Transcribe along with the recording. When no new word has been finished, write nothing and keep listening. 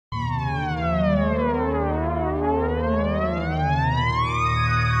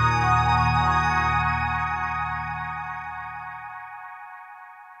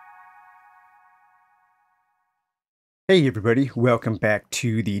Hey everybody, welcome back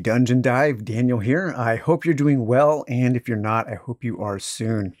to the Dungeon Dive. Daniel here. I hope you're doing well, and if you're not, I hope you are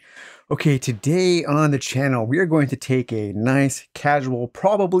soon. Okay, today on the channel, we are going to take a nice, casual,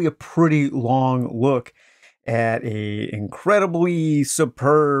 probably a pretty long look at a incredibly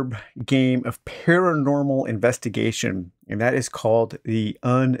superb game of paranormal investigation, and that is called The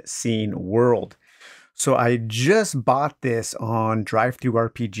Unseen World. So I just bought this on Drive Thru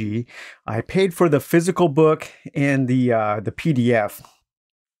RPG. I paid for the physical book and the PDF,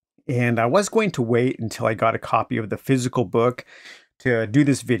 and I was going to wait until I got a copy of the physical book to do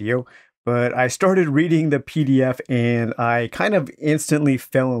this video, but I started reading the PDF and I kind of instantly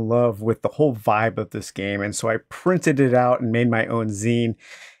fell in love with the whole vibe of this game. And so I printed it out and made my own zine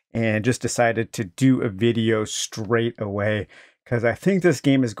and just decided to do a video straight away, because I think this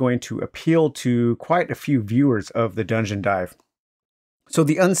game is going to appeal to quite a few viewers of the Dungeon Dive. So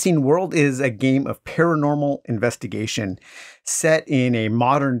The Unseen World is a game of paranormal investigation set in a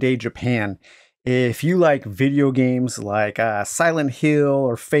modern day Japan. If you like video games like Silent Hill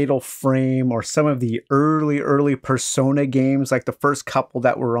or Fatal Frame or some of the early Persona games, like the first couple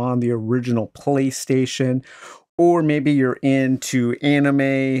that were on the original PlayStation, or maybe you're into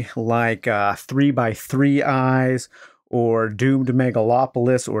anime like 3x3 Eyes, or Doomed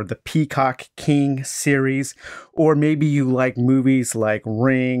Megalopolis, or the Peacock King series, or maybe you like movies like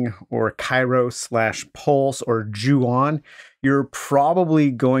Ring, or Cairo/Pulse, or Ju-On, you're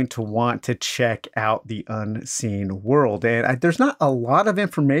probably going to want to check out The Unseen World. And there's not a lot of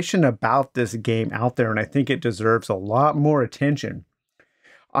information about this game out there, and I think it deserves a lot more attention.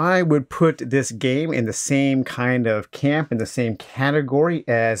 I would put this game in the same kind of camp, in the same category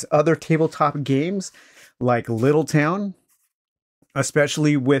as other tabletop games like Little Town,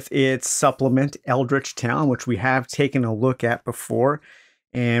 especially with its supplement Eldritch Town, which we have taken a look at before.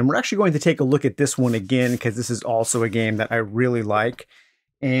 And we're actually going to take a look at this one again, because this is also a game that I really like.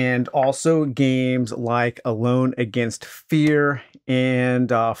 And also games like Alone Against Fear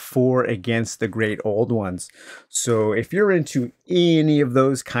and 4 Against the Great Old Ones. So if you're into any of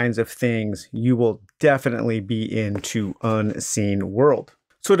those kinds of things, you will definitely be into Unseen World.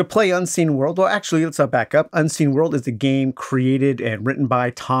 So to play Unseen World, well, actually, let's back up. Unseen World is a game created and written by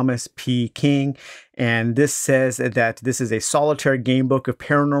Thomas P. King, and this says that this is a solitary game book of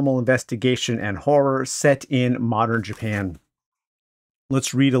paranormal investigation and horror set in modern Japan.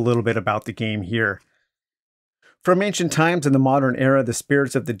 Let's read a little bit about the game here. From ancient times in the modern era, the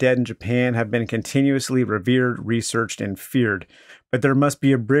spirits of the dead in Japan have been continuously revered, researched, and feared. But there must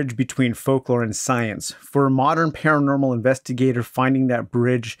be a bridge between folklore and science. For a modern paranormal investigator, finding that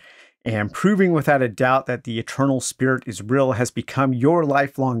bridge and proving without a doubt that the eternal spirit is real has become your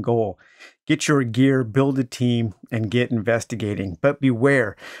lifelong goal. Get your gear, build a team, and get investigating. But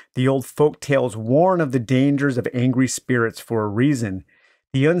beware, the old folk tales warn of the dangers of angry spirits for a reason.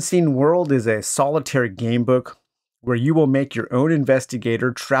 The Unseen World is a solitary game book where you will make your own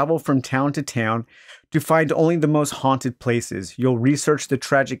investigator, travel from town to town to find only the most haunted places. You'll research the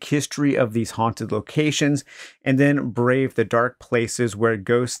tragic history of these haunted locations and then brave the dark places where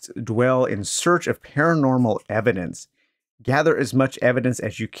ghosts dwell in search of paranormal evidence. Gather as much evidence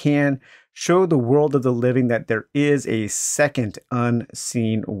as you can. Show the world of the living that there is a second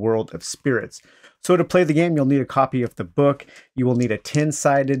unseen world of spirits. So to play the game, you'll need a copy of the book. You will need a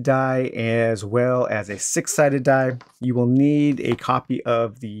 10-sided die as well as a 6-sided die. You will need a copy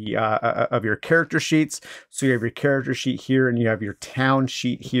of the of your character sheets. So you have your character sheet here and you have your town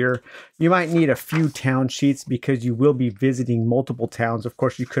sheet here. You might need a few town sheets because you will be visiting multiple towns. Of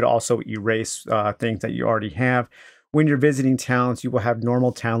course, you could also erase things that you already have. When you're visiting towns, you will have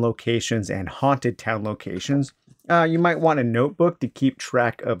normal town locations and haunted town locations. You might want a notebook to keep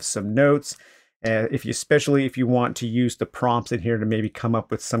track of some notes. Especially if you want to use the prompts in here to maybe come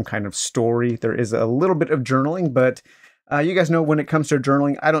up with some kind of story. There is a little bit of journaling, but you guys know when it comes to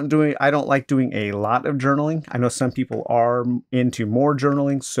journaling, I don't like doing a lot of journaling. I know some people are into more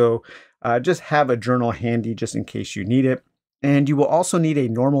journaling, so just have a journal handy just in case you need it. And you will also need a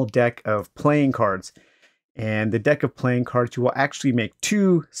normal deck of playing cards. And the deck of playing cards, you will actually make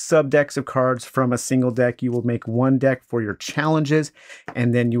 2 sub-decks of cards from a single deck. You will make 1 deck for your challenges,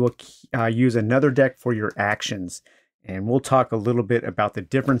 and then you will use another deck for your actions. And we'll talk a little bit about the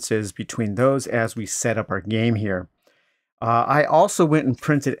differences between those as we set up our game here. I also went and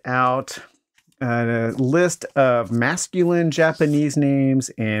printed out a list of masculine Japanese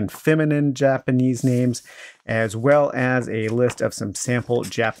names and feminine Japanese names, as well as a list of some sample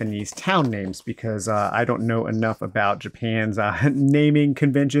Japanese town names, because I don't know enough about Japan's naming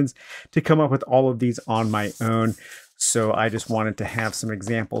conventions to come up with all of these on my own. So I just wanted to have some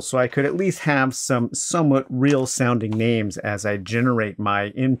examples so I could at least have some somewhat real sounding names as I generate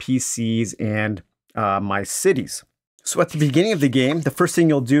my NPCs and my cities. So at the beginning of the game, the first thing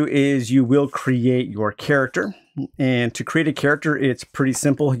you'll do is you will create your character. And to create a character, it's pretty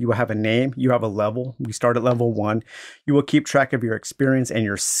simple. You will have a name, you have a level. We start at level 1. You will keep track of your experience and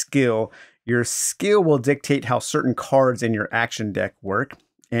your skill. Your skill will dictate how certain cards in your action deck work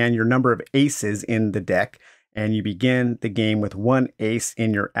and your number of aces in the deck. And you begin the game with 1 ace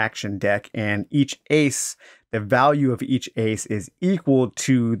in your action deck, and each ace, the value of each ace is equal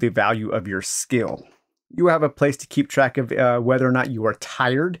to the value of your skill. You have a place to keep track of whether or not you are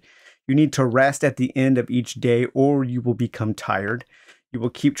tired. You need to rest at the end of each day or you will become tired. You will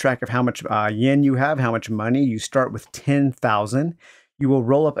keep track of how much yen you have, how much money. You start with 10,000. You will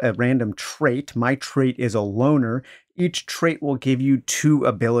roll up a random trait. My trait is a loner. Each trait will give you 2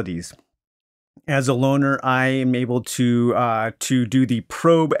 abilities. As a loner, I am able to do the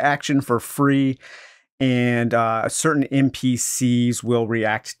probe action for free, and certain NPCs will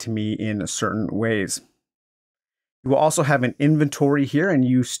react to me in certain ways. You will also have an inventory here, and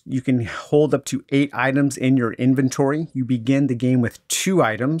you can hold up to 8 items in your inventory. You begin the game with 2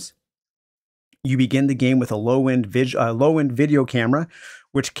 items. You begin the game with a low-end video camera,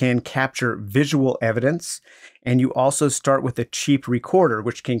 which can capture visual evidence. And you also start with a cheap recorder,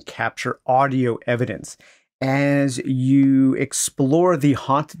 which can capture audio evidence. As you explore the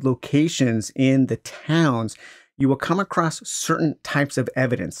haunted locations in the towns, you will come across certain types of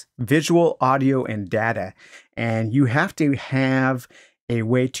evidence, visual, audio, and data. And you have to have a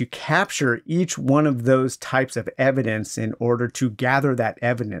way to capture each one of those types of evidence in order to gather that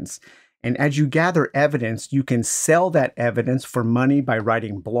evidence. And as you gather evidence, you can sell that evidence for money by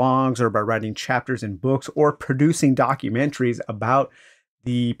writing blogs or by writing chapters in books or producing documentaries about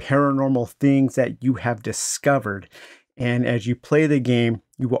the paranormal things that you have discovered. And as you play the game,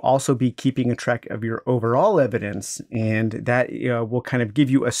 you will also be keeping a track of your overall evidence, and that will kind of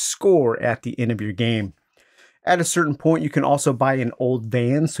give you a score at the end of your game. At a certain point, you can also buy an old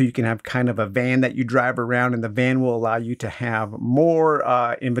van, so you can have kind of a van that you drive around, and the van will allow you to have more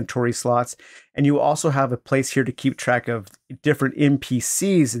inventory slots. And you will also have a place here to keep track of different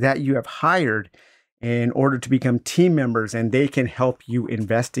NPCs that you have hired in order to become team members, and they can help you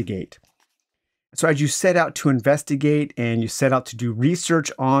investigate. So as you set out to investigate and you set out to do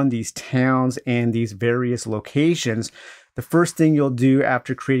research on these towns and these various locations, the first thing you'll do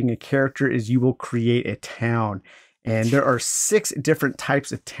after creating a character is you will create a town. And there are 6 different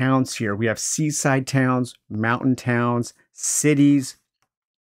types of towns here. We have seaside towns, mountain towns, cities,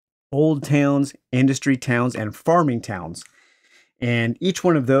 old towns, industry towns, and farming towns. And each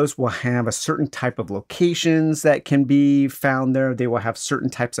one of those will have a certain type of locations that can be found there. They will have certain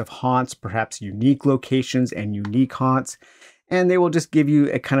types of haunts, perhaps unique locations and unique haunts. And they will just give you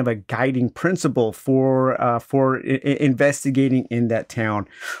a kind of a guiding principle for investigating in that town.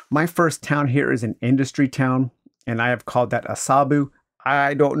 My first town here is an industry town, and I have called that Asabu.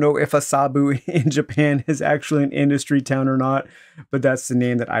 I don't know if Asabu in Japan is actually an industry town or not, but that's the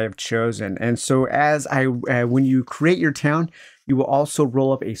name that I have chosen. And so when you create your town, you will also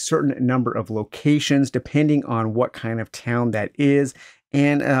roll up a certain number of locations depending on what kind of town that is,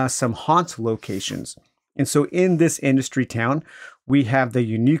 and some haunt locations. And so in this industry town, we have the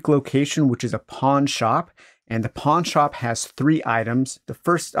unique location, which is a pawn shop. And the pawn shop has 3 items. The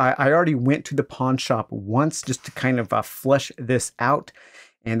first, I already went to the pawn shop once just to kind of flesh this out.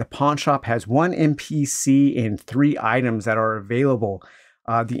 And the pawn shop has 1 NPC and 3 items that are available.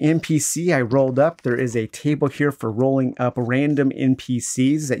 The NPC I rolled up, there is a table here for rolling up random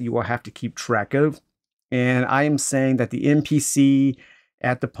NPCs that you will have to keep track of. And I am saying that the NPC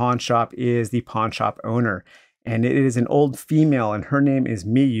at the pawn shop is the pawn shop owner. And it is an old female, and her name is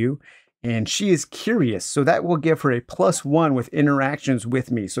Miyu. And she is curious, so that will give her a +1 with interactions with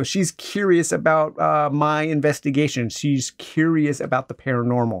me. So she's curious about my investigation. She's curious about the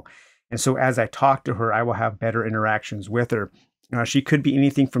paranormal. And so as I talk to her, I will have better interactions with her. She could be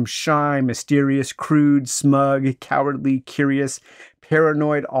anything from shy, mysterious, crude, smug, cowardly, curious,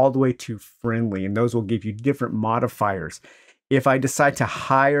 paranoid, all the way to friendly. And those will give you different modifiers. If I decide to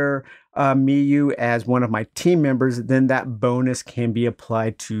hire Miyu as one of my team members, then that bonus can be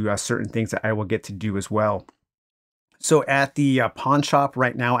applied to certain things that I will get to do as well. So at the pawn shop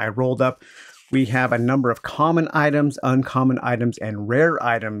right now, I rolled up, we have a number of common items, uncommon items, and rare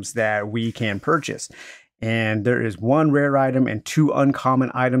items that we can purchase. And there is 1 rare item and 2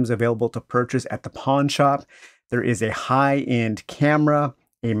 uncommon items available to purchase at the pawn shop. There is a high-end camera,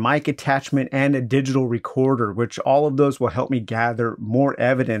 a mic attachment, and a digital recorder, which all of those will help me gather more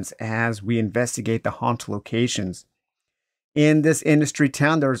evidence as we investigate the haunted locations. In this industry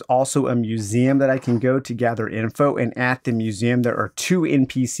town, there's also a museum that I can go to gather info. And at the museum, there are 2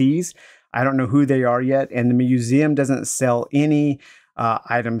 NPCs. I don't know who they are yet. And the museum doesn't sell any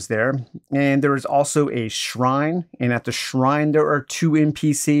items there. And there is also a shrine. And at the shrine, there are 2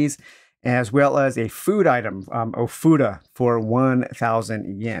 NPCs, as well as a food item, Ofuda, for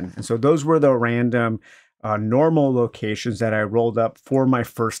 1,000 yen. And so those were the random normal locations that I rolled up for my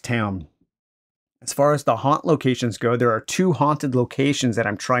first town. As far as the haunt locations go, there are 2 haunted locations that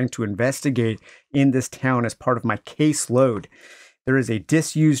I'm trying to investigate in this town as part of my caseload. There is a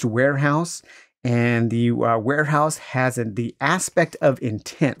disused warehouse, and the warehouse has the aspect of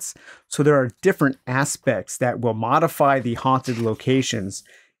intense. So there are different aspects that will modify the haunted locations,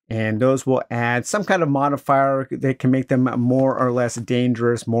 and those will add some kind of modifier that can make them more or less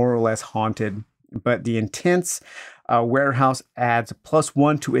dangerous, more or less haunted. But the intense warehouse adds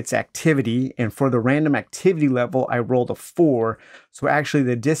 +1 to its activity, and for the random activity level, I rolled a 4. So actually,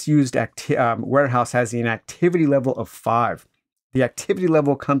 the disused warehouse has an activity level of 5. The activity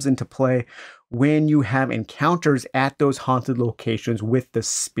level comes into play when you have encounters at those haunted locations with the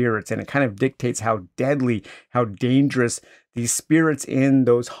spirits, and it kind of dictates how deadly, how dangerous these spirits in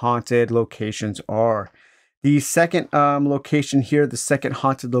those haunted locations are. The second location here, the second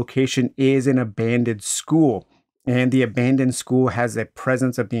haunted location, is an abandoned school. And the abandoned school has a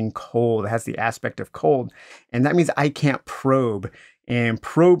presence of being cold, it has the aspect of cold. And that means I can't probe. And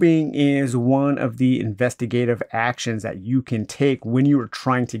probing is one of the investigative actions that you can take when you are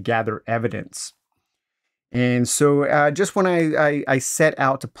trying to gather evidence. And so just when I set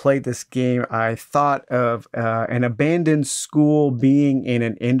out to play this game, I thought of an abandoned school being in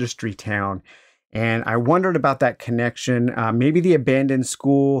an industry town. And I wondered about that connection. Maybe the abandoned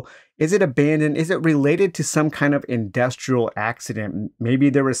school, is it abandoned? Is it related to some kind of industrial accident? Maybe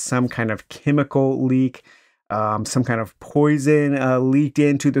there was some kind of chemical leak, some kind of poison leaked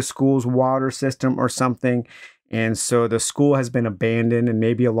into the school's water system or something. And so the school has been abandoned, and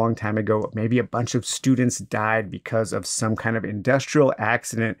maybe a long time ago, maybe a bunch of students died because of some kind of industrial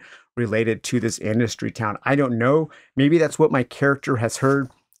accident related to this industry town. I don't know. Maybe that's what my character has heard.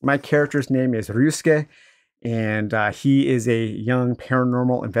 My character's name is Ryusuke, and he is a young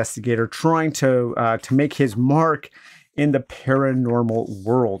paranormal investigator trying to make his mark in the paranormal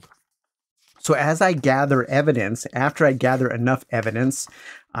world. So as I gather evidence, after I gather enough evidence,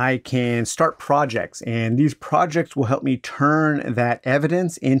 I can start projects, and these projects will help me turn that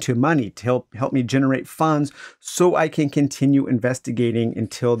evidence into money to help me generate funds so I can continue investigating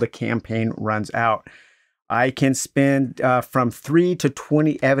until the campaign runs out. I can spend from 3 to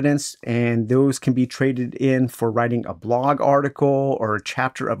 20 evidence, and those can be traded in for writing a blog article or a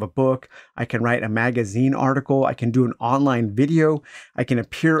chapter of a book. I can write a magazine article. I can do an online video. I can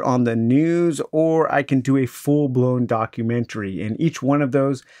appear on the news, or I can do a full-blown documentary. And each one of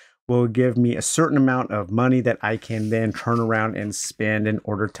those will give me a certain amount of money that I can then turn around and spend in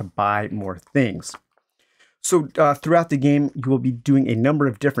order to buy more things. So throughout the game, you will be doing a number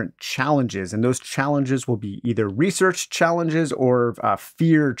of different challenges, and those challenges will be either research challenges or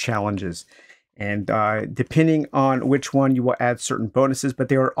fear challenges. And depending on which one, you will add certain bonuses, but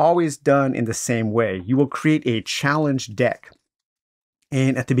they are always done in the same way. You will create a challenge deck.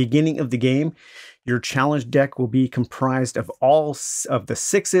 And at the beginning of the game, your challenge deck will be comprised of all of the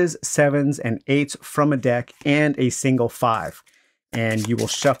 6s, 7s, and 8s from a deck and a single 5. And you will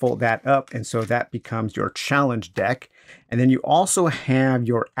shuffle that up, and so that becomes your challenge deck. And then you also have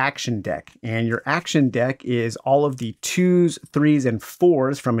your action deck, and your action deck is all of the 2s, 3s, and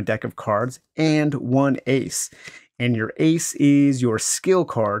 4s from a deck of cards and 1 ace. And your ace is your skill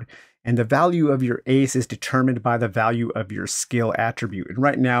card, and the value of your ace is determined by the value of your skill attribute. And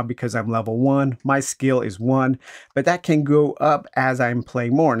right now, because I'm level 1, my skill is 1, but that can go up as I'm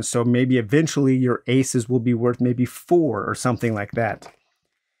playing more. And so maybe eventually your aces will be worth maybe 4 or something like that.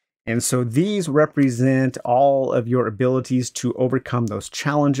 And so these represent all of your abilities to overcome those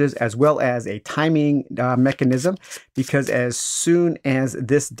challenges, as well as a timing mechanism, because as soon as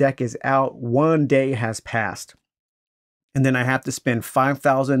this deck is out, 1 day has passed. And then I have to spend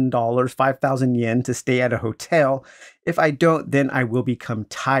 $5,000, 5,000 yen to stay at a hotel. If I don't, then I will become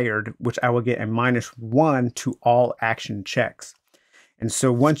tired, which I will get a -1 to all action checks. And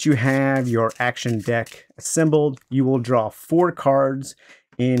so once you have your action deck assembled, you will draw 4 cards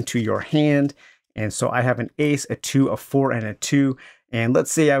into your hand. And so I have an ace, a 2, a 4, and a 2. And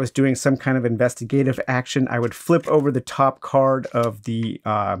let's say I was doing some kind of investigative action. I would flip over the top card of the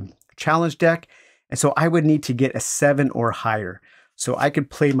challenge deck. And so I would need to get a 7 or higher. So I could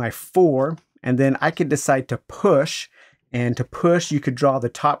play my 4, and then I could decide to push And to push, you could draw the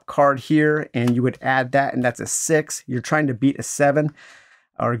top card here and you would add that, and that's a 6. You're trying to beat a 7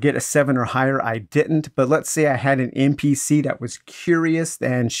 or get a 7 or higher. I didn't, but let's say I had an NPC that was curious,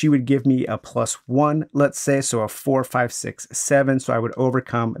 then she would give me a +1, let's say, so a 4, 5, 6, 7. So I would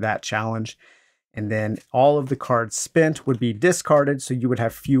overcome that challenge. And then all of the cards spent would be discarded, so you would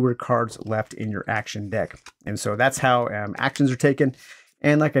have fewer cards left in your action deck. And so that's how actions are taken.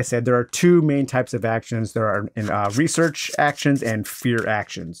 And like I said, there are 2 main types of actions. There are research actions and fear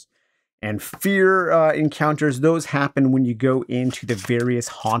actions. And fear encounters, those happen when you go into the various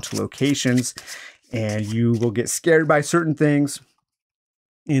haunt locations and you will get scared by certain things.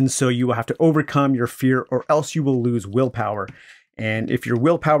 And so you will have to overcome your fear or else you will lose willpower. And if your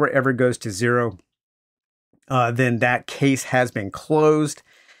willpower ever goes to 0, then that case has been closed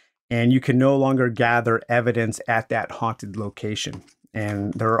and you can no longer gather evidence at that haunted location.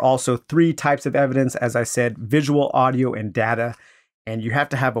 And there are also 3 types of evidence, as I said: visual, audio, and data. And you have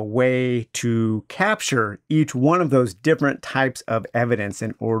to have a way to capture each one of those different types of evidence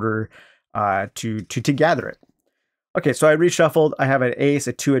in order to gather it. Okay, so I reshuffled. I have an ace,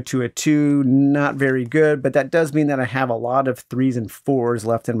 a 2, a 2, a 2. Not very good, but that does mean that I have a lot of 3s and 4s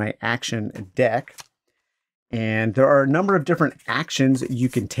left in my action deck. And there are a number of different actions you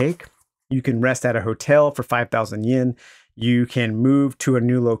can take. You can rest at a hotel for 5,000 yen. You can move to a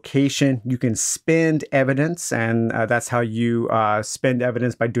new location. You can spend evidence, and that's how you spend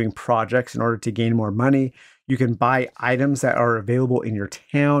evidence, by doing projects in order to gain more money. You can buy items that are available in your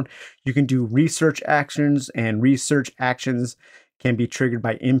town. You can do research actions, and research actions can be triggered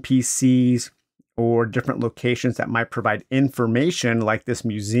by NPCs or different locations that might provide information, like this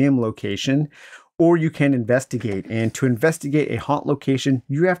museum location. Or you can investigate. And to investigate a haunt location,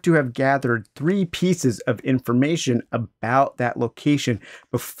 you have to have gathered 3 pieces of information about that location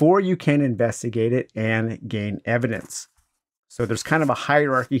before you can investigate it and gain evidence. So there's kind of a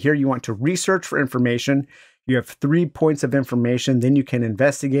hierarchy here. You want to research for information. You have 3 points of information, then you can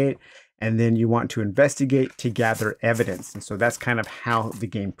investigate, and then you want to investigate to gather evidence. And so that's kind of how the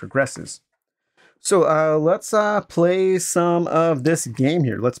game progresses. So let's play some of this game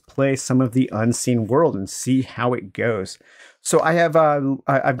here. Let's play some of the Unseen World and see how it goes. So I've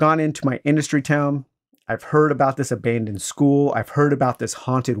gone into my industry town. I've heard about this abandoned school. I've heard about this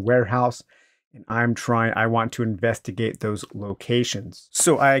haunted warehouse, and I want to investigate those locations.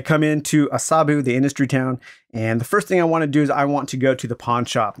 So I come into Asabu, the industry town, and the first thing I want to do is I want to go to the pawn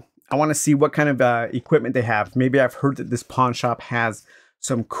shop. I want to see what kind of equipment they have. Maybe I've heard that this pawn shop has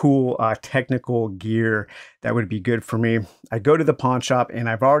some cool technical gear that would be good for me. I go to the pawn shop and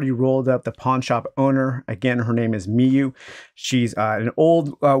I've already rolled up the pawn shop owner. Again, her name is Miyu. She's an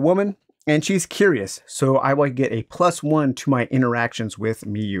old woman and she's curious. So I will get a +1 to my interactions with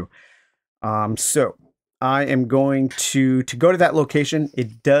Miyu. So I am going to go to that location.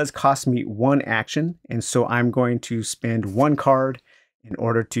 It does cost me 1 action. And so I'm going to spend 1 card in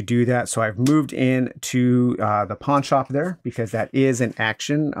order to do that. So I've moved in to the pawn shop there because that is an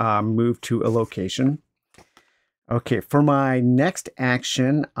action, move to a location. Okay, for my next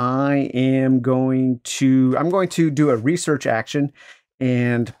action, I'm going to do a research action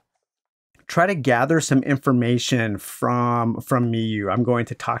and try to gather some information from Miyu. I'm going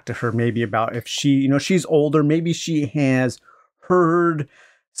to talk to her maybe about if she's older, maybe she has heard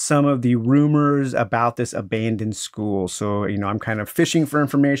some of the rumors about this abandoned school. So, I'm kind of fishing for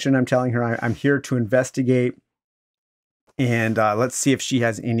information. I'm telling her I'm here to investigate, and let's see if she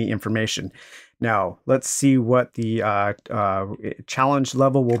has any information. Now, let's see what the challenge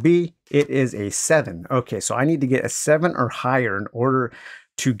level will be. It is a 7. Okay, so I need to get a 7 or higher in order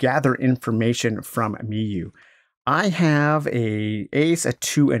to gather information from Miyu. I have a ace, a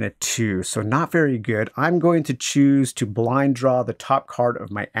 2, and a 2, so not very good. I'm going to choose to blind draw the top card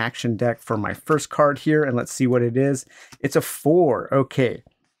of my action deck for my first card here, and let's see what it is. It's a 4. Okay.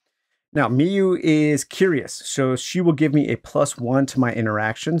 Now, Miyu is curious, so she will give me a +1 to my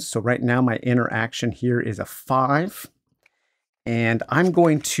interactions. So right now, my interaction here is a 5. And I'm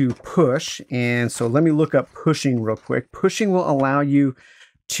going to push, and so let me look up pushing real quick. Pushing will allow you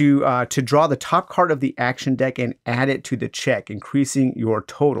to draw the top card of the action deck and add it to the check, increasing your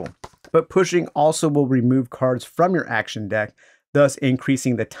total. But pushing also will remove cards from your action deck, thus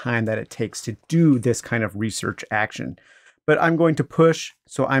increasing the time that it takes to do this kind of research action. But I'm going to push,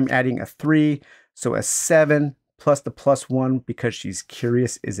 so I'm adding a 3, so a 7 plus the +1 because she's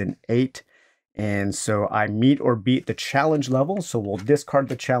curious is an 8. And so I meet or beat the challenge level, so we'll discard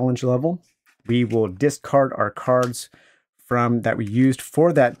the challenge level. We will discard our cards that we used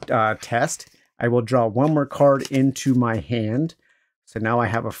for that test. I will draw 1 more card into my hand. So now I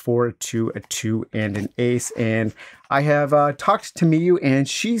have a 4, a 2, a 2, and an ace. And I have talked to Miyu, and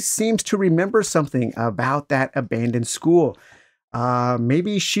she seems to remember something about that abandoned school.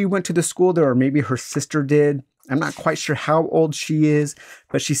 Maybe she went to the school there, or maybe her sister did. I'm not quite sure how old she is,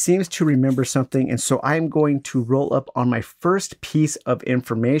 but she seems to remember something. And so I'm going to roll up on my first piece of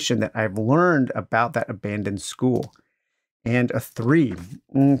information that I've learned about that abandoned school. And a 3.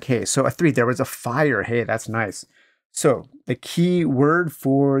 Okay, so a 3. There was a fire. Hey, that's nice. So the key word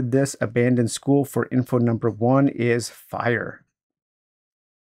for this abandoned school for info number 1 is fire.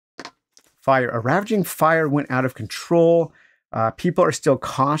 Fire. A ravaging fire went out of control. People are still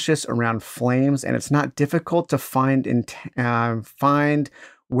cautious around flames, and it's not difficult to find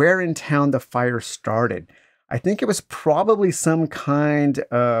where in town the fire started. I think it was probably some kind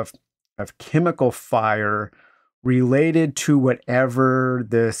of chemical fire related to whatever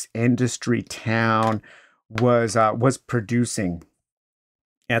this industry town was producing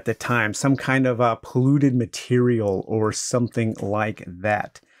at the time, some kind of polluted material or something like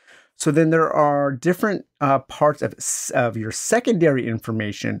that. So then there are different parts of your secondary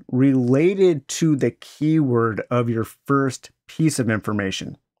information related to the keyword of your first piece of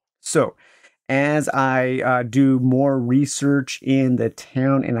information. So as I do more research in the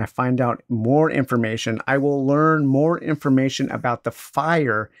town and I find out more information, I will learn more information about the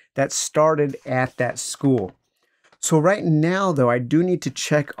fire that started at that school. So right now, though, I do need to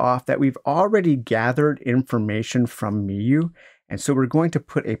check off that we've already gathered information from Miyu. And so we're going to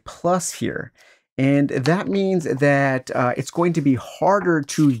put a plus here. And that means that it's going to be harder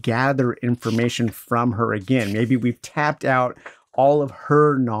to gather information from her again. Maybe we've tapped out all of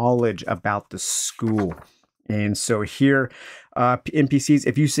her knowledge about the school. And so here, NPCs,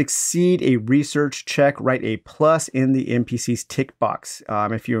 if you succeed a research check, write a plus in the NPC's tick box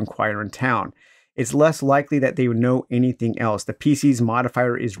if you inquire in town. It's less likely that they would know anything else. The PC's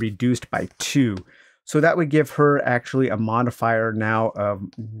modifier is reduced by 2. So that would give her actually a modifier now of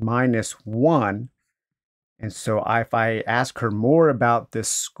 -1. And so if I ask her more about this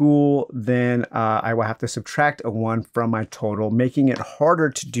school, then I will have to subtract a 1 from my total, making it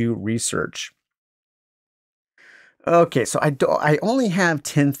harder to do research. Okay, so I only have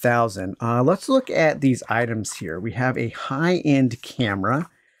 10,000. Let's look at these items here. We have a high-end camera.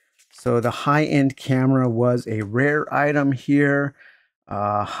 So the high-end camera was a rare item here.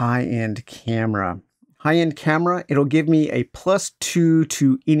 High-end camera. High-end camera, it'll give me a +2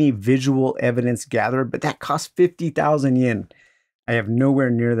 to any visual evidence gathered, but that costs 50,000 yen. I have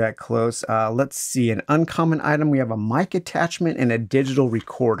nowhere near that close. Let's see, an uncommon item. We have a mic attachment and a digital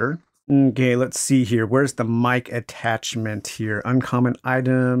recorder. Okay, let's see here. Where's the mic attachment here? Uncommon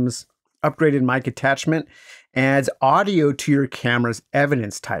items. Upgraded mic attachment adds audio to your camera's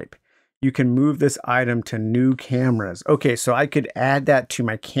evidence type. You can move this item to new cameras. Okay, so I could add that to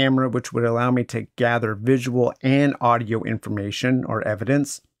my camera, which would allow me to gather visual and audio information or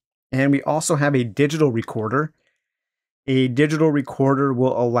evidence. And we also have a digital recorder. A digital recorder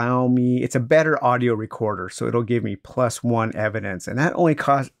will allow me, it's a better audio recorder, so it'll give me +1 evidence. And that only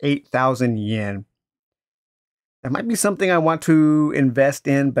costs 8,000 yen. That might be something I want to invest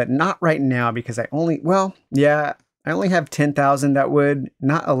in, but not right now because I only have 10,000. That would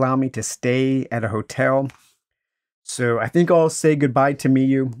not allow me to stay at a hotel. So I think I'll say goodbye to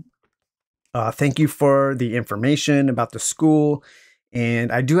Miyu. Thank you for the information about the school.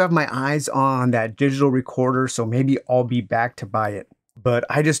 And I do have my eyes on that digital recorder, so maybe I'll be back to buy it. But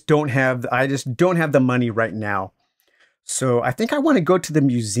I just don't have the money right now. So I think I want to go to the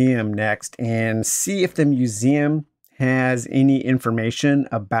museum next and see if the museum has any information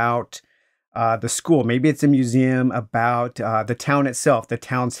about the school. Maybe it's a museum about the town itself, the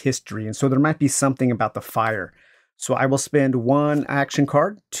town's history. And so there might be something about the fire. So I will spend 1 action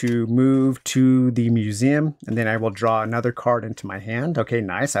card to move to the museum, and then I will draw another card into my hand. Okay,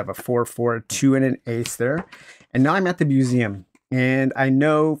 nice. I have a 4, 4, 2, and an ace there. And now I'm at the museum. And I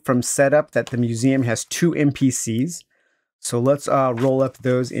know from setup that the museum has 2 NPCs. So let's roll up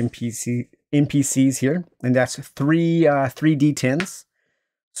those NPCs here. And that's 3 D10s.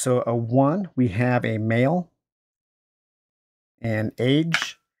 So a 1, we have a male. And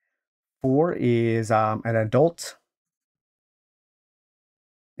age. 4 is an adult.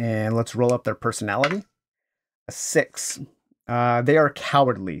 And let's roll up their personality. A 6. They are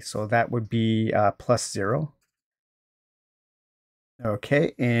cowardly, so that would be +0.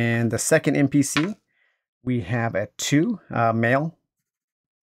 Okay, and the second NPC, we have a 2, male.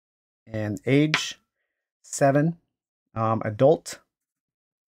 And age, 7, adult.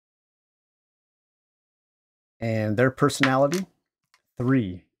 And their personality,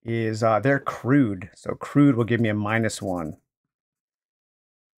 3, is they're crude. So crude will give me a -1.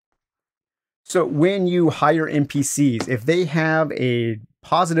 So when you hire NPCs, if they have a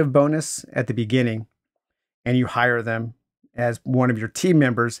positive bonus at the beginning and you hire them as one of your team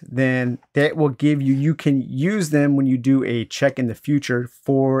members, then that will give you, you can use them when you do a check in the future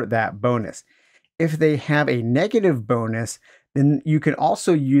for that bonus. If they have a negative bonus, then you can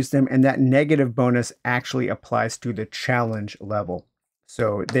also use them, and that negative bonus actually applies to the challenge level.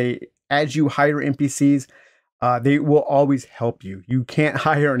 So as you hire NPCs, they will always help you. You can't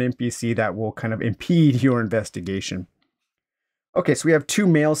hire an NPC that will kind of impede your investigation. Okay, so we have two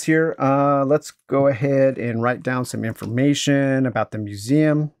males here. Let's go ahead and write down some information about the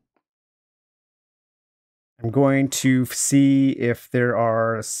museum. I'm going to see if there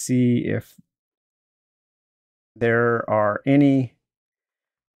are any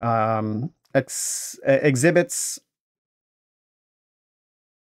exhibits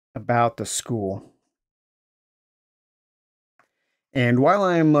about the school. And while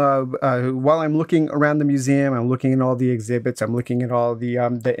I'm looking around the museum, I'm looking at all the exhibits, I'm looking at all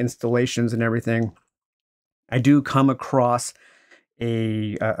the installations and everything. I do come across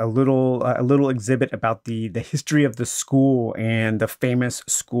a little exhibit about the history of the school and the famous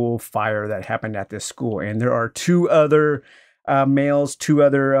school fire that happened at this school. And there are two other males, two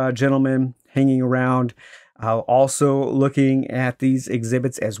other gentlemen hanging around, also looking at these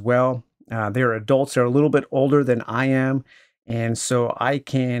exhibits as well. They're adults; they're a little bit older than I am. And so I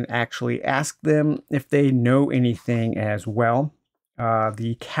can actually ask them if they know anything as well.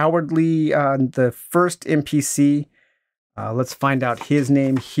 The first NPC, let's find out his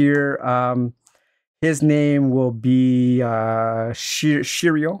name here. His name will be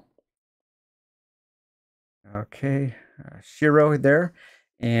Shirio. Okay, Shiro there.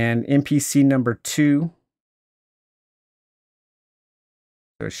 And NPC number 2.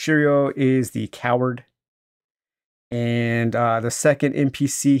 So Shirio is the coward. And the second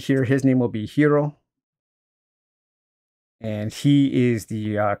NPC here, his name will be Hiro. And he is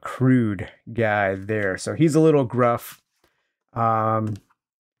the crude guy there. So he's a little gruff.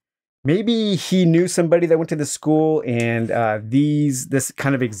 Maybe he knew somebody that went to the school, and this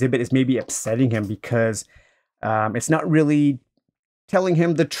kind of exhibit is maybe upsetting him because it's not really telling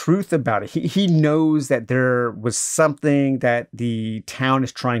him the truth about it. He knows that there was something that the town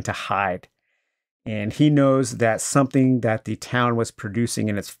is trying to hide. And he knows that something that the town was producing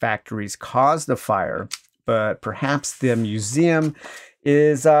in its factories caused the fire, but perhaps the museum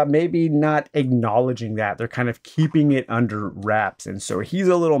is maybe not acknowledging that. They're kind of keeping it under wraps. And so he's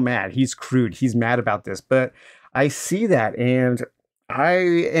a little mad. He's crude. He's mad about this. But I see that, and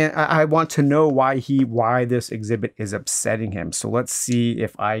I want to know why this exhibit is upsetting him. So let's see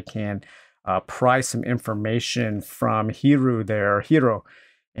if I can pry some information from Hiro.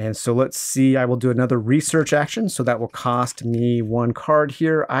 And so let's see, I will do another research action. So that will cost me 1 card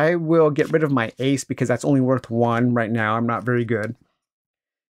here. I will get rid of my ace because that's only worth 1 right now. I'm not very good.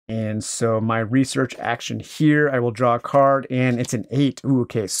 And so my research action here, I will draw a card, and it's an 8. Ooh,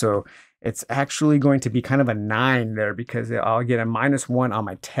 okay, so it's actually going to be kind of a 9 there because I'll get a -1 on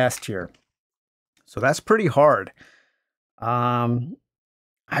my test here. So that's pretty hard. I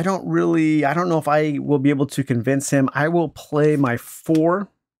don't know if I will be able to convince him. I will play my 4.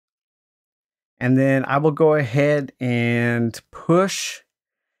 And then I will go ahead and push.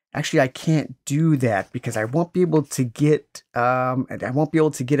 Actually, I can't do that because I won't be able to get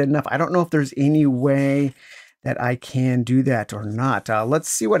enough. I don't know if there's any way that I can do that or not. Let's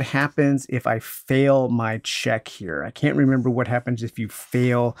see what happens if I fail my check here. I can't remember what happens if you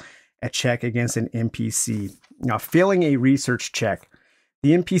fail a check against an NPC. Now, failing a research check.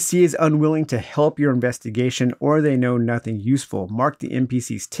 The NPC is unwilling to help your investigation, or they know nothing useful. Mark the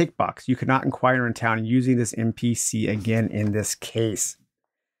NPC's tick box. You cannot inquire in town using this NPC again in this case.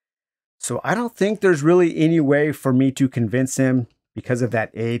 So I don't think there's really any way for me to convince him because of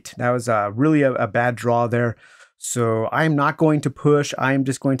that 8. That was really a bad draw there. So I'm not going to push. I'm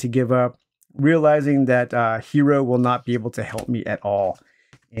just going to give up, realizing that Hiro will not be able to help me at all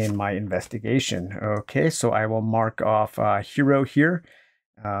in my investigation. Okay, so I will mark off Hiro here.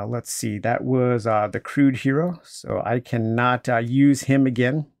 Let's see, that was the crude Hiro, so I cannot use him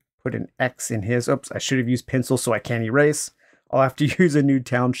again. Put an X in his. Oops, I should have used pencil so I can't erase. I'll have to use a new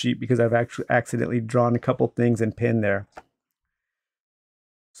town sheet because I've actually accidentally drawn a couple things and pinned there.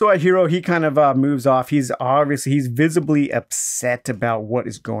 So Hiro, he kind of moves off. He's visibly upset about what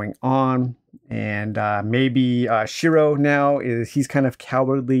is going on. And maybe Shiro now he's kind of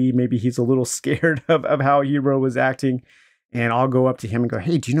cowardly. Maybe he's a little scared of how Hiro was acting. And I'll go up to him and go,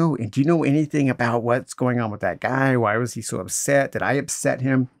 hey, do you know anything about what's going on with that guy? Why was he so upset? Did I upset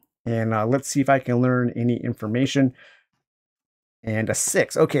him? And let's see if I can learn any information. and a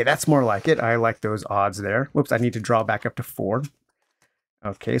 6. Okay, that's more like it. I like those odds there. Whoops, I need to draw back up to 4.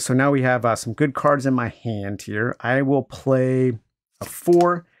 Okay, so now we have some good cards in my hand here. I will play a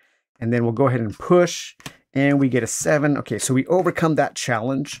 4, and then we'll go ahead and push, and we get a 7. Okay, so we overcome that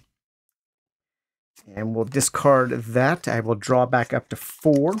challenge. And we'll discard that. I will draw back up to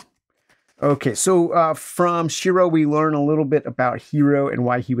 4. Okay, so from Shiro, we learn a little bit about Hiro and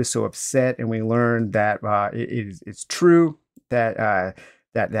why he was so upset, and we learned that it's true that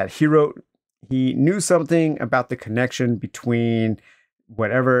that Hiro, he knew something about the connection between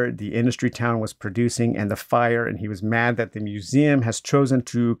whatever the industry town was producing and the fire, and he was mad that the museum has chosen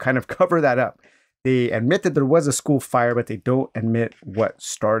to kind of cover that up. They admit that there was a school fire, but they don't admit what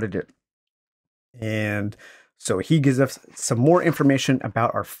started it. And so he gives us some more information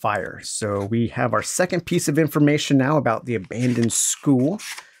about our fire. So we have our second piece of information now about the abandoned school.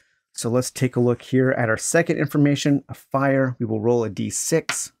 So let's take a look here at our second information, a fire. We will roll a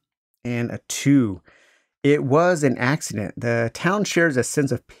d6 and a 2. It was an accident. The town shares a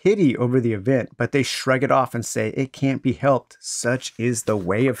sense of pity over the event, but they shrug it off and say it can't be helped. Such is the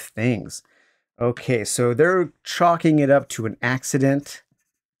way of things. Okay, so they're chalking it up to an accident.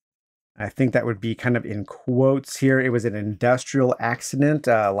 I think that would be kind of in quotes here. It was an industrial accident,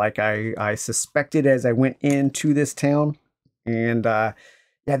 like I suspected as I went into this town. And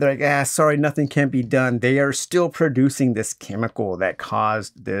yeah, they're like, sorry, nothing can be done. They are still producing this chemical that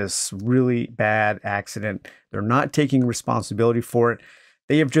caused this really bad accident. They're not taking responsibility for it.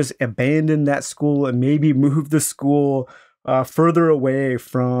 They have just abandoned that school and maybe moved the school further away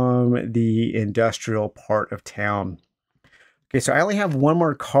from the industrial part of town. Okay, so I only have one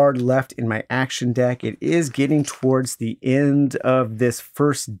more card left in my action deck. It is getting towards the end of this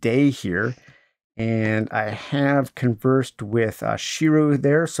first day here. And I have conversed with Shiro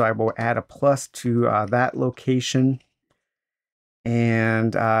there, so I will add a plus to that location.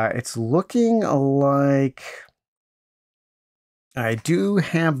 And it's looking like I do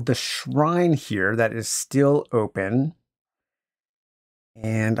have the shrine here that is still open.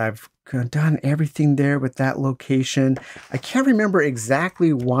 And I've done everything there with that location. I can't remember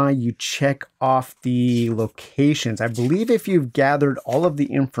exactly why you check off the locations. I believe if you've gathered all of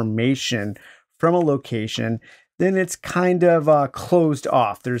the information from a location, then it's kind of closed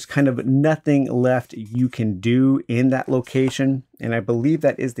off. There's kind of nothing left you can do in that location. And I believe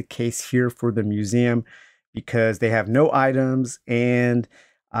that is the case here for the museum because they have no items and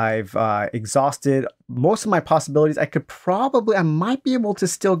I've exhausted most of my possibilities. I might be able to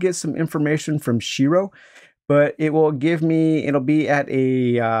still get some information from Shiro, but it'll be at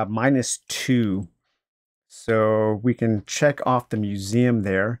a -2. So we can check off the museum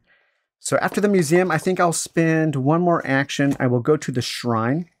there. So after the museum, I think I'll spend one more action. I will go to the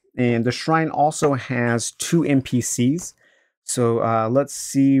shrine, and the shrine also has 2 NPCs. So let's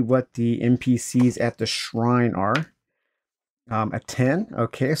see what the NPCs at the shrine are. A 10.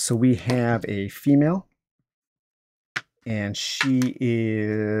 Okay, so we have a female, and she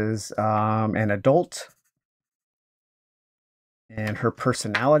is an adult, and her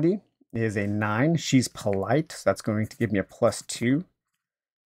personality is a 9. She's polite, so that's going to give me a +2.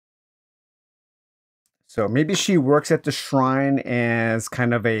 So maybe she works at the shrine as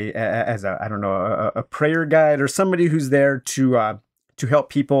kind of I don't know, a prayer guide or somebody who's there to help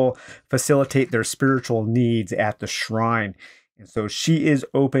people facilitate their spiritual needs at the shrine. And so she is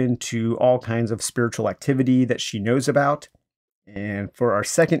open to all kinds of spiritual activity that she knows about. And for our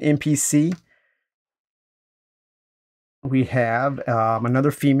second NPC, we have another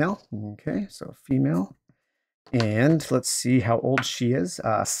female. Okay, so female. And let's see how old she is.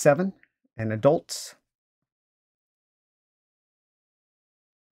 7, an adult.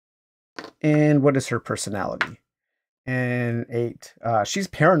 And what is her personality? And 8. She's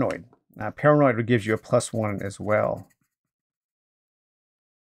paranoid. Paranoid would give you a +1 as well.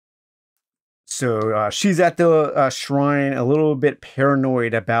 So she's at the shrine a little bit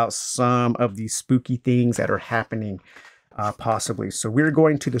paranoid about some of these spooky things that are happening, possibly. So we're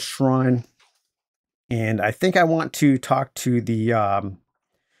going to the shrine, and I think I want to talk to the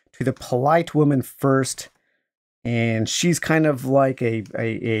polite woman first. And she's kind of like a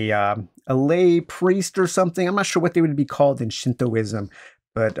lay priest or something. I'm not sure what they would be called in Shintoism,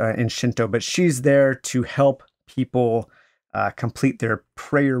 but in Shinto. But she's there to help people complete their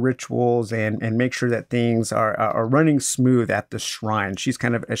prayer rituals and make sure that things are running smooth at the shrine. She's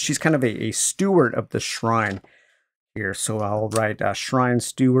kind of a steward of the shrine here. So I'll write shrine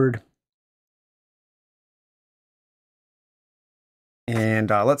steward.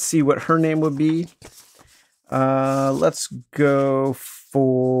 And let's see what her name would be. Let's go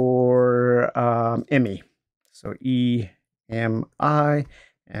for Emmy. So E am I?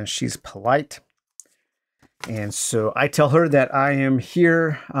 And she's polite. And so I tell her that I am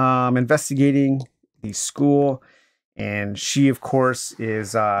here investigating the school. And she, of course,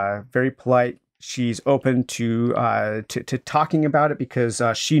 is very polite. She's open to talking about it because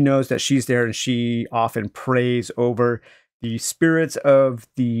she knows that she's there, and she often prays over the spirits of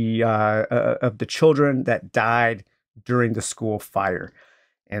the children that died during the school fire.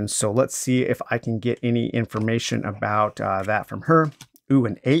 And so let's see if I can get any information about that from her. Ooh,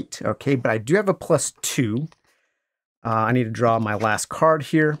 an 8. Okay, but I do have a +2. I need to draw my last card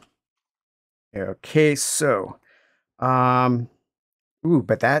here. Okay, so ooh,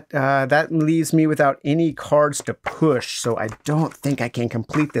 but that leaves me without any cards to push, so I don't think I can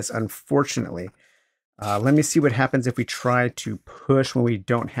complete this, unfortunately. Let me see what happens if we try to push when we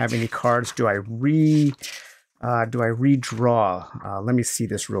don't have any cards. Do I redraw? Let me see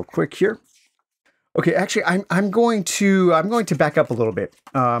this real quick here. Okay, actually, I'm going to back up a little bit.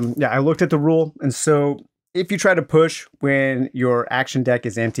 Yeah, I looked at the rule, and so if you try to push when your action deck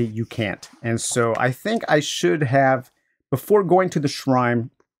is empty, you can't. And so I think I should have, before going to the shrine,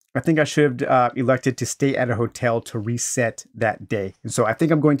 I think I should have elected to stay at a hotel to reset that day. And so I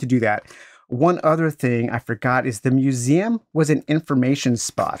think I'm going to do that. One other thing I forgot is the museum was an information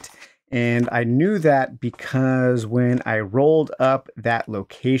spot. And I knew that because when I rolled up that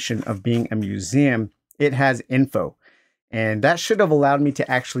location of being a museum, it has info. And that should have allowed me to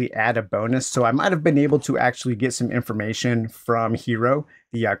actually add a bonus. So I might have been able to actually get some information from Hero,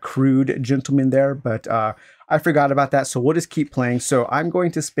 the crude gentleman there, but I forgot about that. So we'll just keep playing. So I'm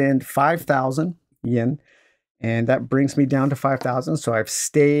going to spend 5,000 yen, and that brings me down to 5,000. So I've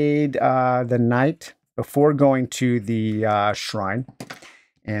stayed the night before going to the shrine.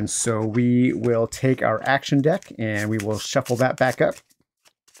 And so we will take our action deck and we will shuffle that back up.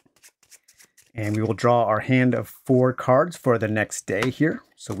 And we will draw our hand of 4 cards for the next day here.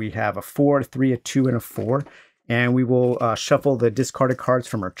 So we have a 4, a 3, a 2, and a 4. And we will shuffle the discarded cards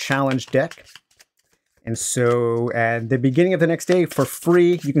from our challenge deck. And so at the beginning of the next day, for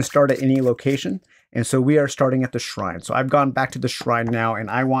free, you can start at any location. And so we are starting at the shrine. So I've gone back to the shrine now, and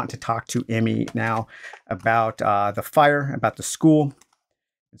I want to talk to Emmy now about the fire, about the school.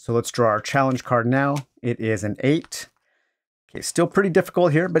 So let's draw our challenge card now. It is an 8. Okay, still pretty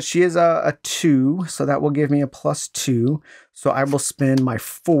difficult here, but she is a 2, so that will give me a +2. So I will spend my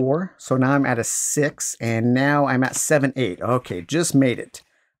 4. So now I'm at a 6, and now I'm at 7, 8. Okay, just made it.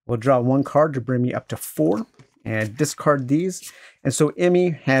 We'll draw 1 card to bring me up to 4, and discard these. And so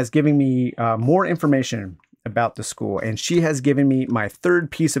Emmy has given me more information about the school, and she has given me my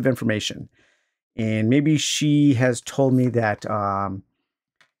 3rd piece of information. And maybe she has told me that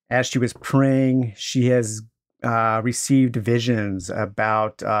as she was praying, she has received visions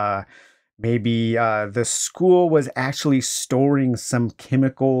about maybe the school was actually storing some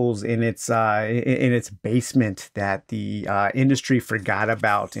chemicals in its basement that the industry forgot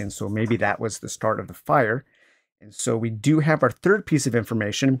about, and so maybe that was the start of the fire. And so we do have our 3rd piece of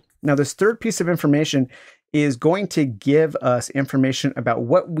information. Now, this 3rd piece of information is going to give us information about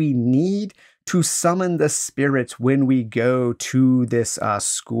what we need to summon the spirits when we go to this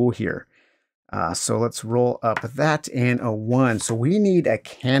school here. So let's roll up that and a 1. So we need a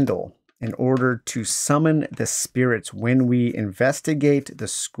candle in order to summon the spirits when we investigate the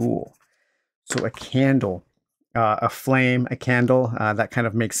school. So a candle, a flame, a candle, that kind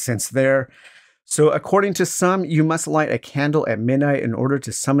of makes sense there. So according to some, you must light a candle at midnight in order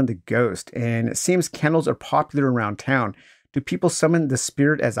to summon the ghost. And it seems candles are popular around town. Do people summon the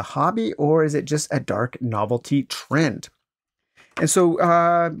spirit as a hobby, or is it just a dark novelty trend? And so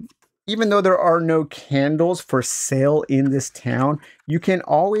even though there are no candles for sale in this town, you can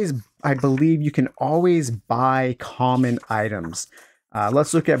always, I believe you can always buy common items.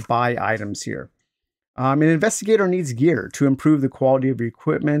 Let's look at buy items here. An investigator needs gear to improve the quality of your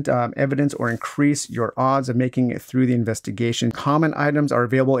equipment, evidence, or increase your odds of making it through the investigation. Common items are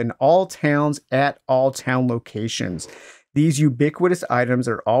available in all towns at all town locations. These ubiquitous items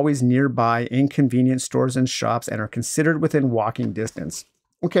are always nearby in convenience stores and shops and are considered within walking distance.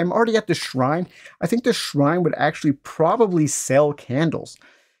 Okay, I'm already at the shrine. I think the shrine would actually probably sell candles.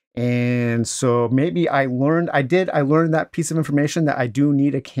 And so maybe I learned that piece of information that I do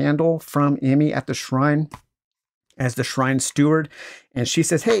need a candle from Emmy at the shrine as the shrine steward. And she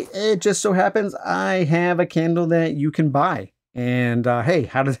says, hey, it just so happens I have a candle that you can buy. And hey,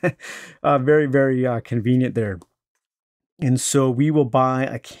 how does that, very, very convenient there. And so we will buy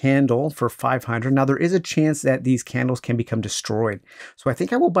a candle for 500. Now there is a chance that these candles can become destroyed. So I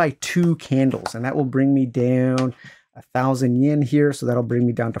think I will buy 2 candles, and that will bring me down 1,000 yen here. So that'll bring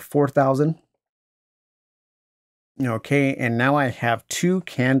me down to 4,000. Okay, and now I have 2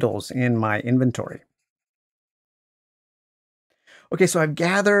 candles in my inventory. Okay, so I've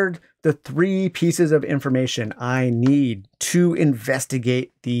gathered the 3 pieces of information I need to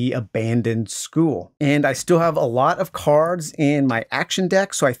investigate the abandoned school. And I still have a lot of cards in my action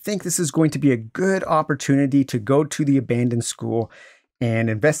deck, so I think this is going to be a good opportunity to go to the abandoned school and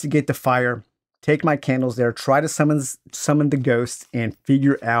investigate the fire, take my candles there, try to summon the ghosts, and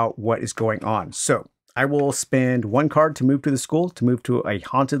figure out what is going on. So I will spend 1 card to move to the school, to move to a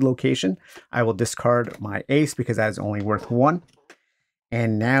haunted location. I will discard my ace because that is only worth 1.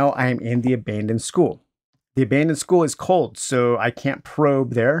 And now I'm in the abandoned school. The abandoned school is cold, so I can't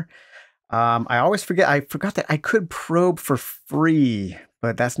probe there. I forgot that I could probe for free,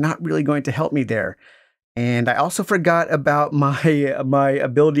 but that's not really going to help me there. And I also forgot about my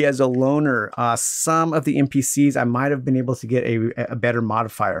ability as a loner. Some of the NPCs, I might have been able to get a better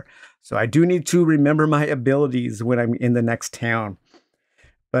modifier. So I do need to remember my abilities when I'm in the next town.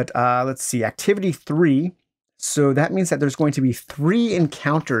 But let's see, activity 3. So that means that there's going to be 3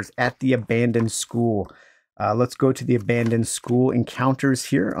 encounters at the abandoned school. Let's go to the abandoned school encounters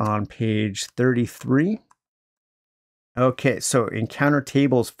here on page 33. Okay, so encounter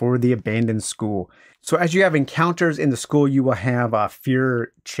tables for the abandoned school. So as you have encounters in the school, you will have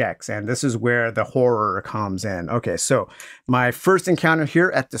fear checks, and this is where the horror comes in. Okay, so my first encounter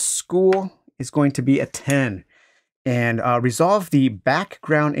here at the school is going to be a 10. And resolve the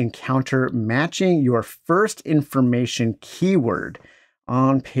background encounter matching your first information keyword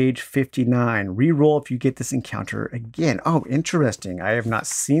on page 59. Reroll if you get this encounter again. Oh, interesting. I have not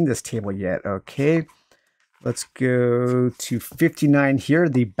seen this table yet. Okay, let's go to 59 here.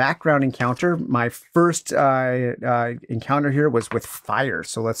 The background encounter. My first encounter here was with fire.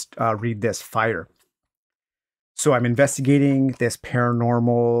 So let's read this, fire. So I'm investigating this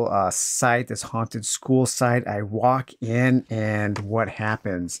paranormal site, this haunted school site. I walk in, and what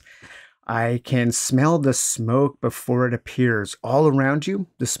happens? I can smell the smoke before it appears. All around you,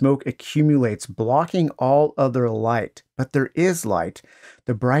 the smoke accumulates, blocking all other light. But there is light,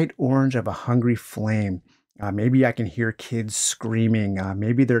 the bright orange of a hungry flame. Maybe I can hear kids screaming.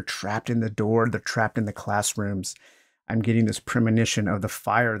 Maybe they're trapped in the door, they're trapped in the classrooms. I'm getting this premonition of the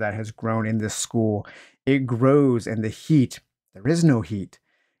fire that has grown in this school. It grows, and the heat, there is no heat.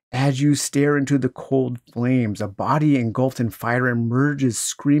 As you stare into the cold flames, a body engulfed in fire emerges,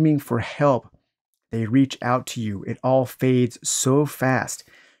 screaming for help. They reach out to you. It all fades so fast.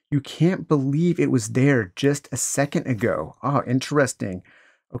 You can't believe it was there just a second ago. Oh, interesting.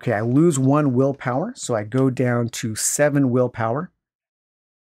 Okay, I lose 1 willpower, so I go down to 7 willpower.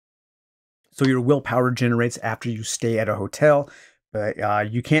 So your willpower generates after you stay at a hotel. But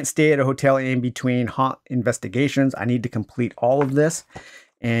you can't stay at a hotel in between haunt investigations. I need to complete all of this.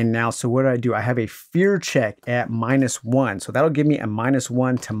 And now, so what do? I have a fear check at -1. So that'll give me a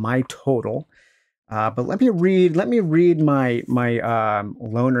 -1 to my total. But let me read my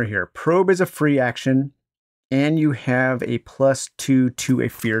loner here. Probe is a free action, and you have a +2 to a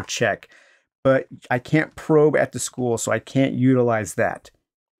fear check. But I can't probe at the school, so I can't utilize that.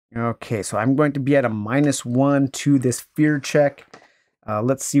 Okay, so I'm going to be at a -1 to this fear check.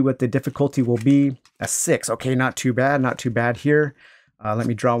 Let's see what the difficulty will be. A 6. Okay, not too bad here. Let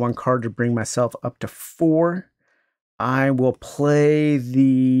me draw 1 card to bring myself up to 4. I will play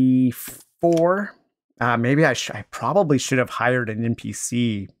the 4. Maybe I probably should have hired an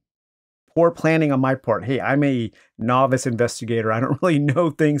NPC. Poor planning on my part. Hey, I'm a novice investigator. I don't really know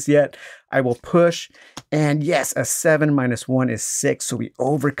things yet. I will push. And yes, a 7 minus 1 is 6. So we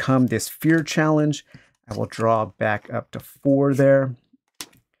overcome this fear challenge. I will draw back up to 4 there.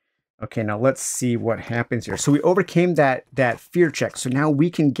 Okay, now let's see what happens here. So we overcame that fear check. So now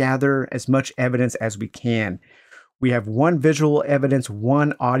we can gather as much evidence as we can. We have 1 visual evidence,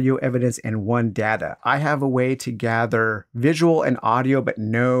 1 audio evidence, and 1 data. I have a way to gather visual and audio, but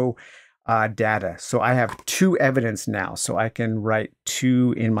no data. So I have 2 evidence now. So I can write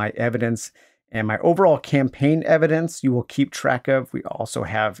 2 in my evidence. And my overall campaign evidence, you will keep track of. We also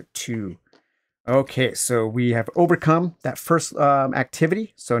have 2. Okay, so we have overcome that first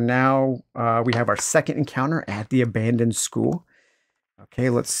activity. So now we have our second encounter at the abandoned school. Okay,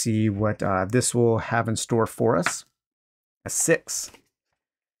 let's see what this will have in store for us. A 6.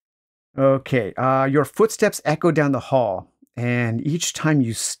 Okay, your footsteps echo down the hall, and each time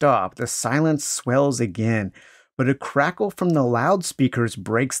you stop, the silence swells again, but a crackle from the loudspeakers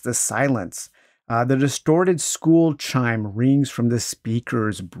breaks the silence. The distorted school chime rings from the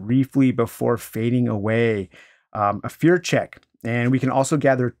speakers briefly before fading away. A fear check, and we can also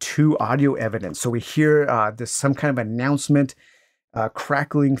gather 2 audio evidence. So we hear some kind of announcement.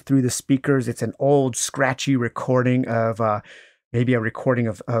 crackling through the speakers. It's an old, scratchy recording of maybe a recording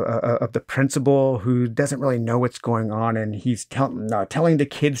of the principal who doesn't really know what's going on, and he's telling the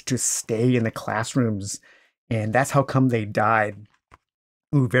kids to stay in the classrooms, and that's how come they died.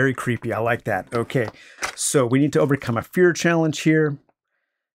 Ooh, very creepy. I like that. Okay, so we need to overcome a fear challenge here,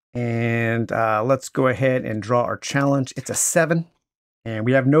 and let's go ahead and draw our challenge. It's a 7, and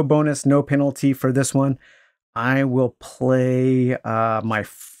we have no bonus, no penalty for this one. I will play my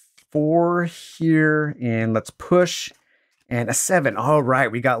 4 here, and let's push. And a 7. All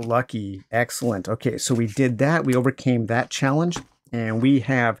right, we got lucky. Excellent. Okay, so we did that. We overcame that challenge. And we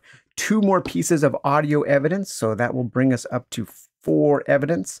have 2 more pieces of audio evidence. So that will bring us up to 4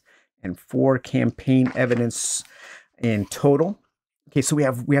 evidence and 4 campaign evidence in total. Okay, so we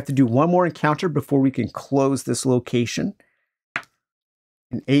have to do 1 more encounter before we can close this location.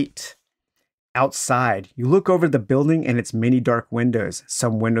 An 8. Outside, you look over the building and its many dark windows.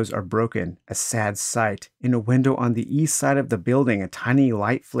 Some windows are broken, a sad sight. In a window on the east side of the building, a tiny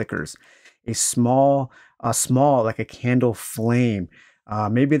light flickers. A small, like a candle flame.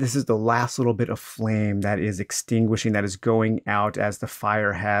 Maybe this is the last little bit of flame that is extinguishing, that is going out as the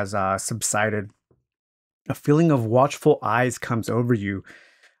fire has subsided. A feeling of watchful eyes comes over you.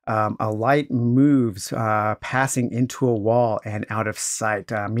 A light moves, passing into a wall and out of sight.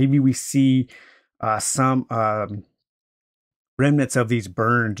 Maybe we see some remnants of these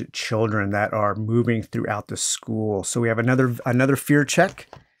burned children that are moving throughout the school. So we have another fear check.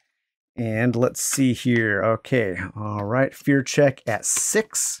 And let's see here. Okay, all right, fear check at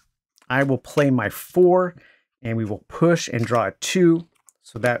 6. I will play my 4, and we will push and draw a 2,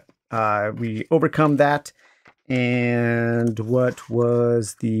 so that we overcome that. And what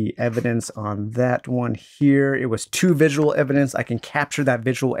was the evidence on that one here? It was 2 visual evidence. I can capture that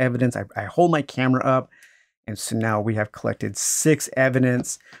visual evidence. I hold my camera up. And so now we have collected 6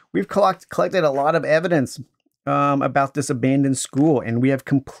 evidence. We've collected a lot of evidence about this abandoned school. And we have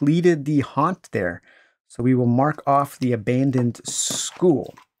completed the haunt there. So we will mark off the abandoned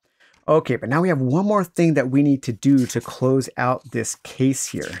school. Okay, but now we have one more thing that we need to do to close out this case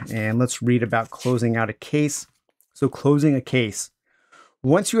here. And let's read about closing out a case. So closing a case.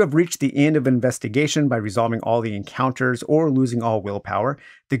 Once you have reached the end of investigation by resolving all the encounters or losing all willpower,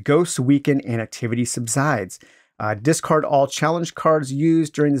 the ghosts weaken and activity subsides. Discard all challenge cards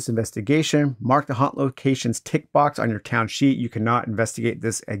used during this investigation. Mark the haunt location's tick box on your town sheet. You cannot investigate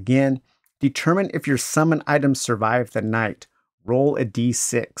this again. Determine if your summon items survive the night. Roll a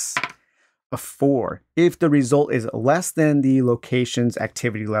d6. A 4. If the result is less than the location's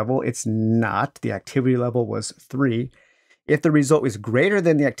activity level, it's not. The activity level was 3. If the result is greater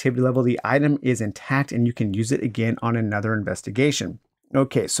than the activity level, the item is intact and you can use it again on another investigation.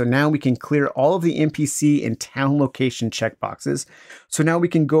 Okay, so now we can clear all of the NPC and town location checkboxes. So now we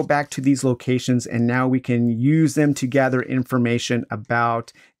can go back to these locations and now we can use them to gather information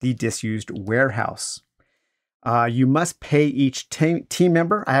about the disused warehouse. You must pay each team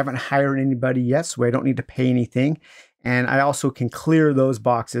member. I haven't hired anybody yet, so I don't need to pay anything. And I also can clear those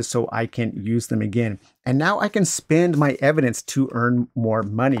boxes so I can use them again. And now I can spend my evidence to earn more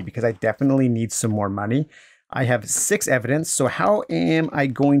money because I definitely need some more money. I have 6 evidence. So how am I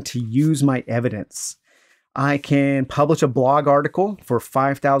going to use my evidence? I can publish a blog article for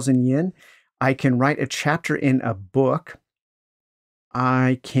 5,000 yen. I can write a chapter in a book.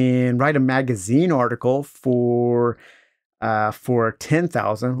 I can write a magazine article for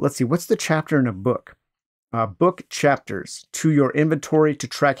 10,000. Let's see, what's the chapter in a book? Book chapters. To your inventory to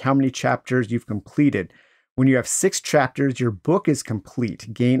track how many chapters you've completed. When you have 6 chapters, your book is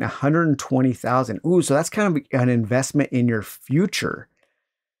complete. Gain 120,000. Ooh, so that's kind of an investment in your future.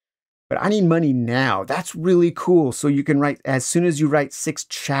 But I need money now. That's really cool. So you can write, as soon as you write 6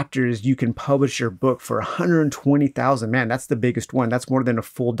 chapters, you can publish your book for 120,000. Man, that's the biggest one. That's more than a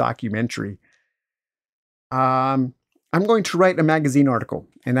full documentary. I'm going to write a magazine article,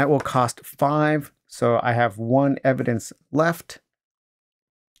 and that will cost 5. So I have 1 evidence left.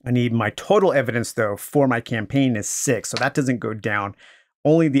 I need my total evidence, though, for my campaign is 6. So that doesn't go down.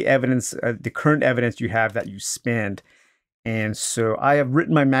 Only the evidence, the current evidence you have that you spend. And so I have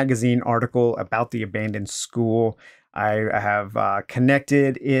written my magazine article about the abandoned school. I have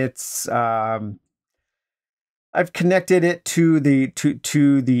connected its I've connected it to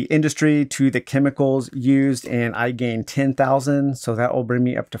the industry, to the chemicals used, and I gained 10,000. So that will bring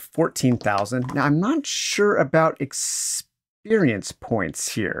me up to 14,000. Now I'm not sure about experience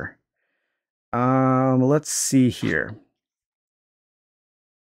points here. Let's see here.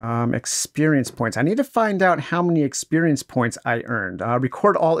 Experience points. I need to find out how many experience points I earned.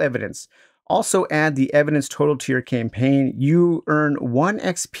 Record all evidence. also add the evidence total to your campaign. You earn 1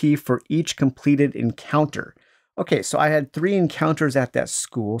 XP for each completed encounter. Okay, so I had 3 encounters at that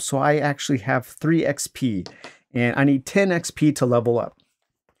school, so I actually have 3 XP, and I need 10 XP to level up.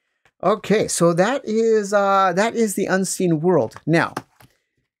 Okay, so that is the Unseen World. Now,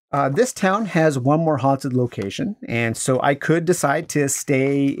 this town has one more haunted location, and so I could decide to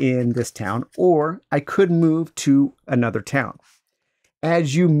stay in this town, or I could move to another town.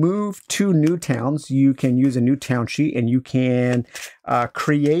 As you move to new towns, you can use a new town sheet, and you can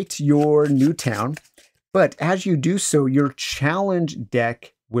create your new town. But as you do so, your challenge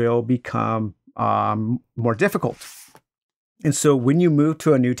deck will become more difficult. And so when you move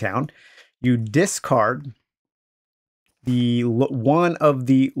to a new town, you discard one of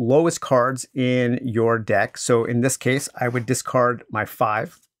the lowest cards in your deck. So in this case, I would discard my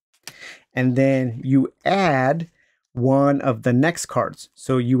 5. And then you add one of the next cards.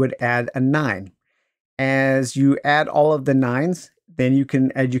 So you would add a 9. As you add all of the 9s, then you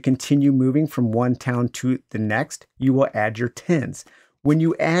can, as you continue moving from one town to the next, you will add your 10s. When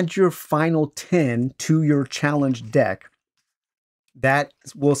you add your final 10 to your challenge deck, that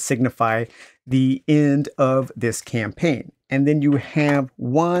will signify the end of this campaign. And then you have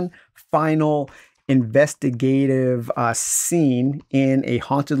one final investigative scene in a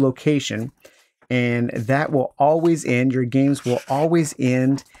haunted location, and that will always end. Your games will always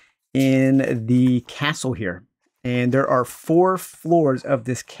end in the castle here. And there are 4 floors of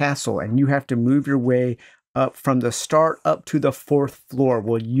this castle, and you have to move your way up from the start up to the 4th floor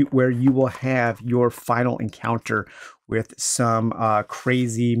where you will have your final encounter with some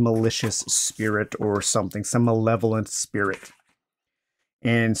crazy malicious spirit or something, some malevolent spirit.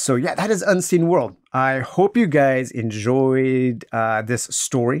 And so, yeah, that is Unseen World. I hope you guys enjoyed this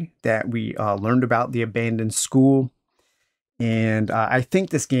story that we learned about the abandoned school. And I think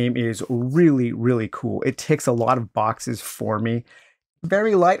this game is really, really cool. It ticks a lot of boxes for me.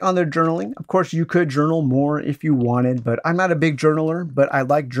 Very light on the journaling. Of course, you could journal more if you wanted, but I'm not a big journaler, but I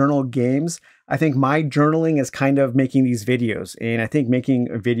like journal games. I think my journaling is kind of making these videos, and I think making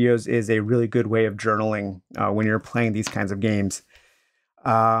videos is a really good way of journaling when you're playing these kinds of games.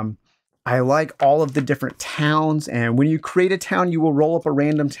 I like all of the different towns, and when you create a town, you will roll up a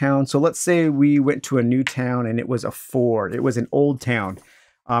random town. So let's say we went to a new town and it was a 4. It was an old town.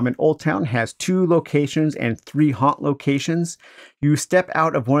 An old town has 2 locations and 3 haunt locations. You step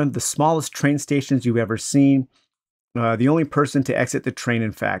out of one of the smallest train stations you've ever seen. The only person to exit the train,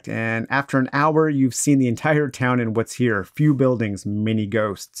 in fact. And after an hour, you've seen the entire town and what's here. Few buildings, many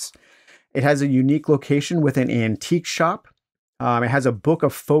ghosts. It has a unique location with an antique shop. It has a book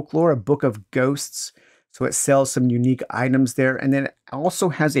of folklore, a book of ghosts. So it sells some unique items there. And then it also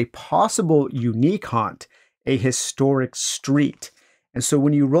has a possible unique haunt, a historic street. And so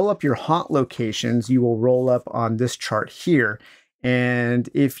when you roll up your haunt locations, you will roll up on this chart here. And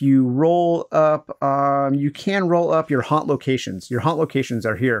if you roll up, you can roll up your haunt locations. Your haunt locations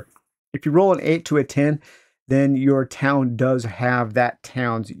are here. If you roll an 8 to a 10, then your town does have that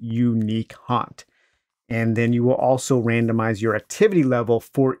town's unique haunt. And then you will also randomize your activity level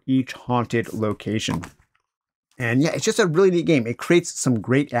for each haunted location. And yeah, it's just a really neat game. It creates some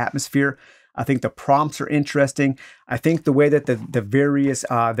great atmosphere. I think the prompts are interesting. I think the way that the various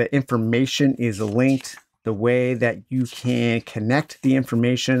the information is linked, the way that you can connect the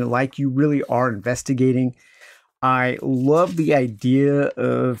information like you really are investigating. I love the idea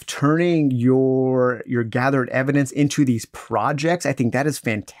of turning your gathered evidence into these projects. I think that is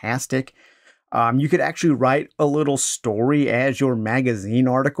fantastic. You could actually write a little story as your magazine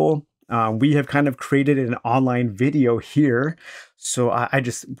article. We have kind of created an online video here. So I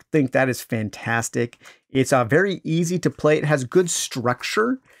just think that is fantastic. It's very easy to play. It has good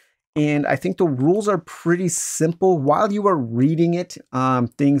structure. And I think the rules are pretty simple. While you are reading it,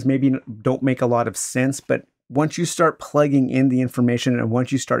 things maybe don't make a lot of sense. But once you start plugging in the information and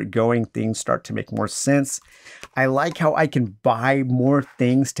once you start going, things start to make more sense. I like how I can buy more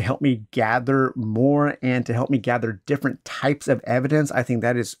things to help me gather more and to help me gather different types of evidence. I think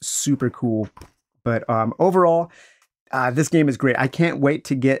that is super cool. But overall, this game is great. I can't wait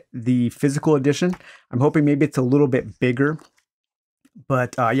to get the physical edition. I'm hoping maybe it's a little bit bigger.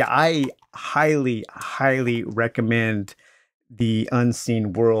 But yeah, I highly, highly recommend the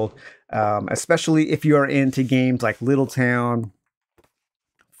Unseen World, especially if you are into games like Little Town,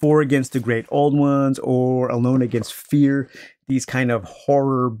 4 Against the Great Old Ones, or Alone Against Fear. These kind of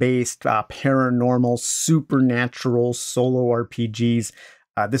horror-based, paranormal, supernatural solo RPGs.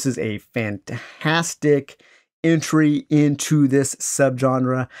 This is a fantastic entry into this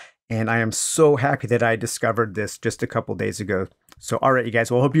subgenre. And I am so happy that I discovered this just a couple days ago. So, all right, you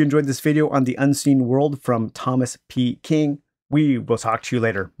guys, well, I hope you enjoyed this video on the unseen world from Thomas P. King. We will talk to you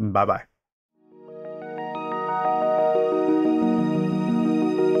later. Bye-bye.